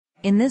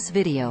In this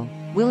video,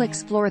 we'll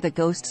explore the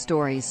ghost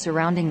stories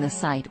surrounding the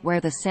site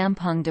where the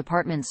Sampoong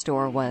Department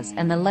Store was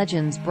and the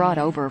legends brought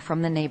over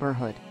from the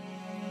neighborhood.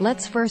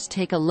 Let's first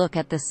take a look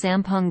at the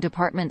Sampoong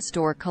Department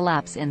Store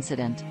collapse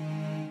incident.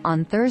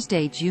 On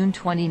Thursday, June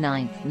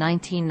 29,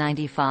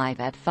 1995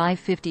 at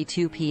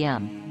 5:52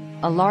 p.m.,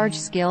 a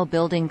large-scale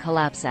building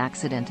collapse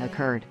accident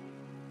occurred.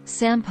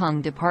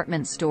 Sampoong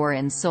Department Store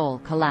in Seoul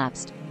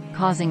collapsed,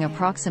 causing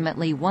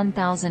approximately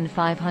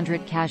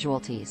 1,500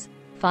 casualties,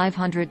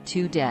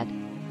 502 dead.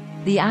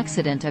 The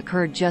accident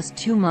occurred just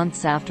 2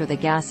 months after the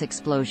gas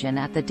explosion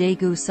at the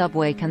Daegu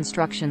subway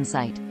construction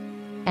site,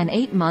 and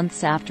 8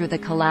 months after the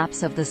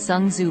collapse of the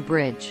Sungsu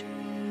Bridge.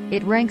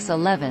 It ranks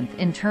 11th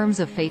in terms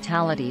of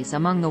fatalities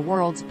among the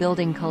world's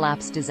building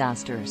collapse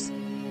disasters.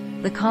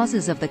 The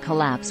causes of the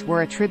collapse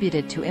were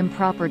attributed to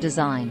improper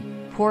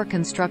design, poor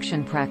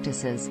construction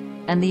practices,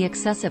 and the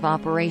excessive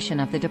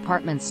operation of the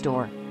department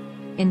store.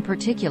 In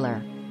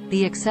particular,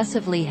 the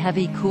excessively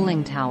heavy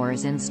cooling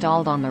towers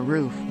installed on the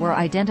roof were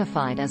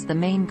identified as the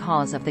main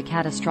cause of the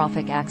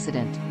catastrophic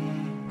accident.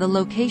 The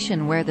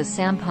location where the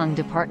Sampoong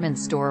Department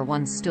Store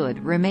once stood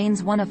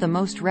remains one of the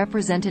most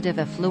representative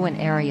affluent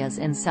areas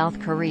in South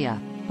Korea,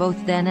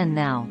 both then and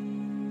now.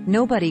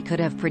 Nobody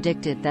could have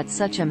predicted that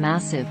such a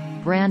massive,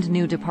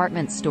 brand-new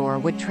department store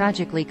would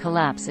tragically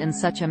collapse in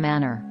such a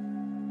manner.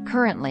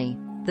 Currently,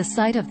 the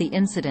site of the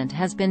incident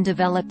has been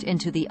developed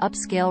into the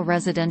upscale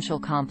residential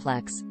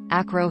complex,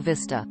 Acro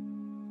Vista.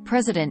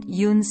 President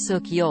Yoon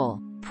Suk-yeol,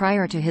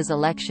 prior to his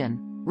election,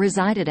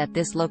 resided at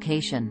this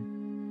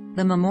location.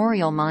 The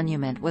memorial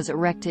monument was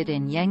erected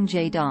in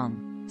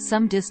Yangjae-dong,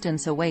 some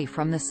distance away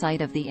from the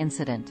site of the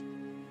incident.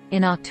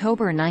 In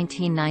October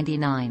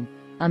 1999,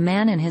 a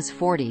man in his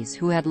 40s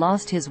who had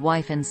lost his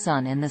wife and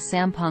son in the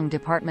Sampoong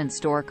Department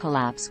Store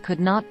collapse could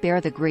not bear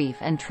the grief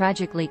and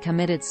tragically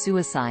committed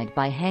suicide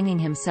by hanging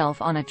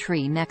himself on a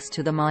tree next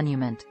to the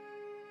monument.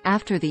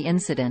 After the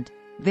incident,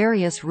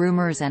 various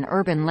rumors and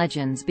urban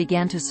legends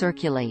began to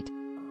circulate.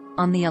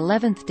 On the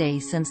 11th day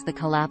since the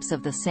collapse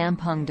of the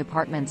Sampoong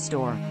Department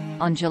Store,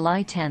 on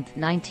July 10,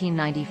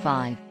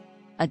 1995,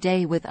 a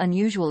day with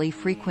unusually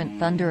frequent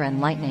thunder and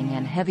lightning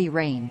and heavy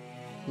rain,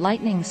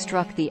 lightning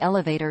struck the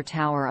elevator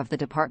tower of the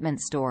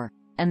department store,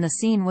 and the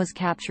scene was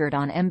captured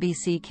on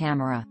MBC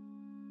camera.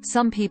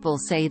 Some people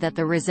say that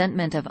the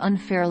resentment of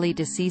unfairly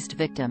deceased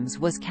victims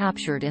was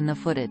captured in the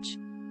footage.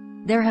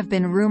 There have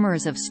been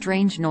rumors of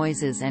strange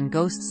noises and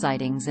ghost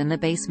sightings in the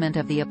basement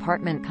of the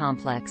apartment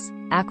complex,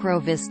 Acro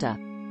Vista,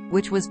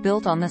 which was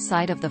built on the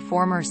site of the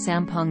former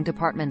Sampoong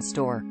Department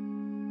Store.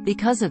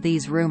 Because of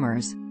these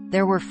rumors,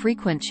 there were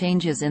frequent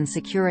changes in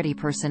security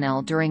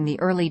personnel during the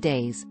early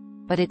days,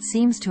 but it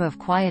seems to have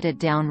quieted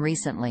down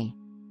recently.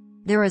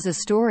 There is a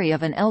story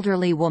of an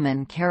elderly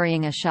woman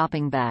carrying a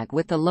shopping bag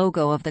with the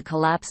logo of the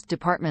collapsed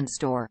department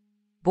store,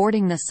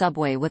 boarding the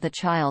subway with a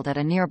child at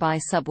a nearby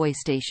subway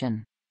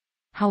station.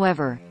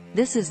 However,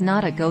 this is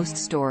not a ghost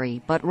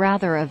story but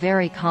rather a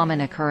very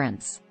common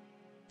occurrence.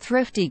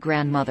 Thrifty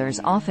grandmothers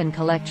often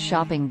collect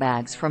shopping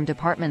bags from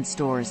department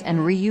stores and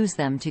reuse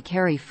them to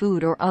carry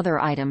food or other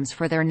items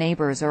for their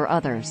neighbors or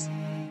others.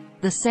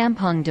 The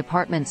Sampoong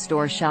Department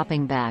Store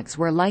shopping bags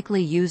were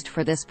likely used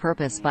for this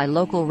purpose by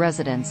local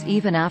residents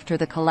even after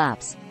the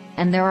collapse,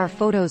 and there are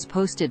photos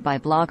posted by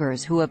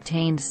bloggers who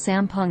obtained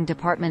Sampoong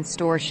Department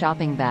Store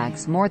shopping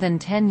bags more than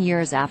 10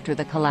 years after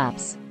the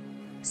collapse.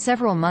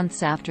 Several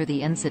months after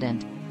the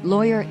incident,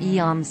 lawyer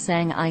Eom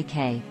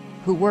Sang-ik,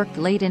 who worked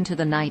late into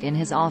the night in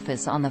his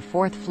office on the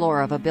 4th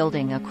floor of a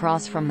building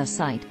across from the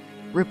site,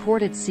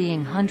 reported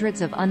seeing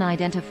hundreds of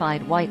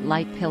unidentified white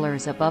light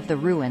pillars above the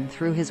ruin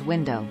through his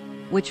window,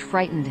 which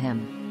frightened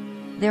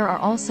him. There are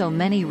also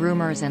many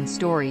rumors and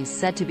stories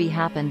said to be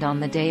happened on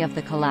the day of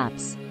the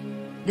collapse.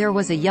 There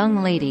was a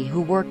young lady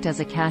who worked as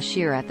a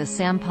cashier at the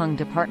Sampoong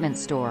Department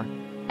Store,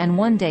 and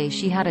one day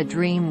she had a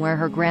dream where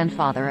her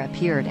grandfather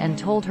appeared and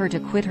told her to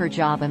quit her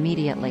job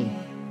immediately.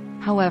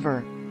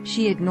 However,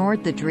 she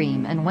ignored the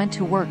dream and went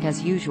to work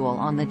as usual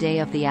on the day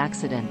of the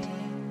accident.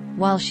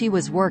 While she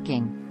was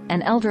working,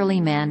 an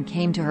elderly man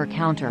came to her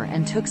counter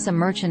and took some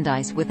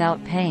merchandise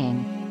without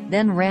paying,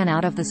 then ran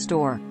out of the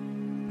store.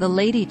 The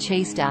lady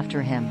chased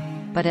after him,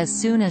 but as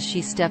soon as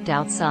she stepped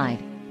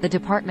outside, the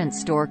department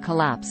store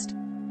collapsed.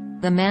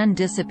 The man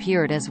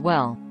disappeared as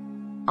well.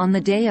 On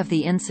the day of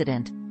the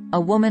incident, a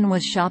woman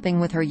was shopping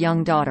with her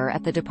young daughter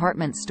at the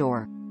department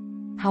store.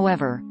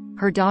 However,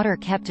 her daughter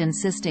kept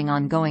insisting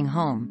on going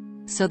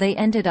home, so they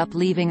ended up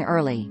leaving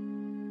early.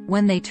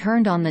 When they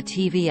turned on the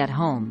TV at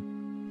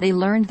home, they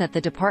learned that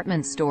the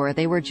department store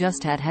they were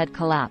just at had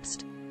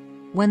collapsed.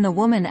 When the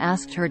woman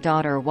asked her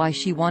daughter why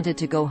she wanted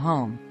to go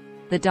home,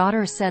 the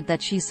daughter said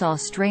that she saw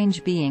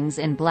strange beings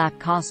in black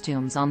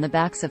costumes on the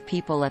backs of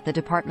people at the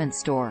department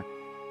store.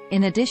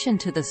 In addition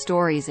to the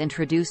stories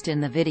introduced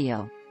in the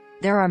video,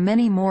 there are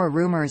many more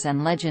rumors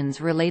and legends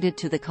related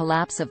to the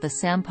collapse of the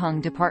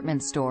Sampoong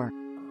Department Store.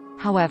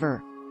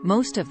 However,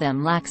 most of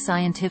them lack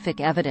scientific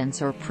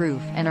evidence or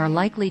proof and are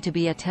likely to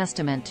be a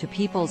testament to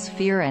people's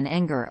fear and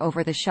anger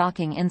over the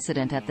shocking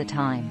incident at the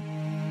time.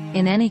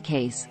 In any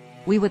case,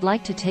 We would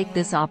like to take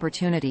this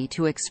opportunity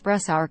to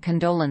express our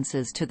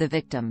condolences to the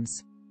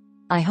victims.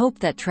 I hope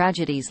that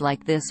tragedies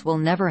like this will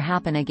never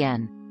happen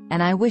again,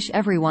 and I wish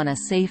everyone a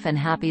safe and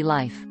happy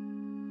life.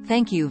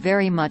 Thank you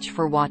very much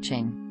for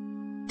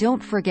watching.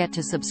 Don't forget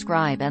to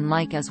subscribe and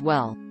like as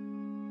well.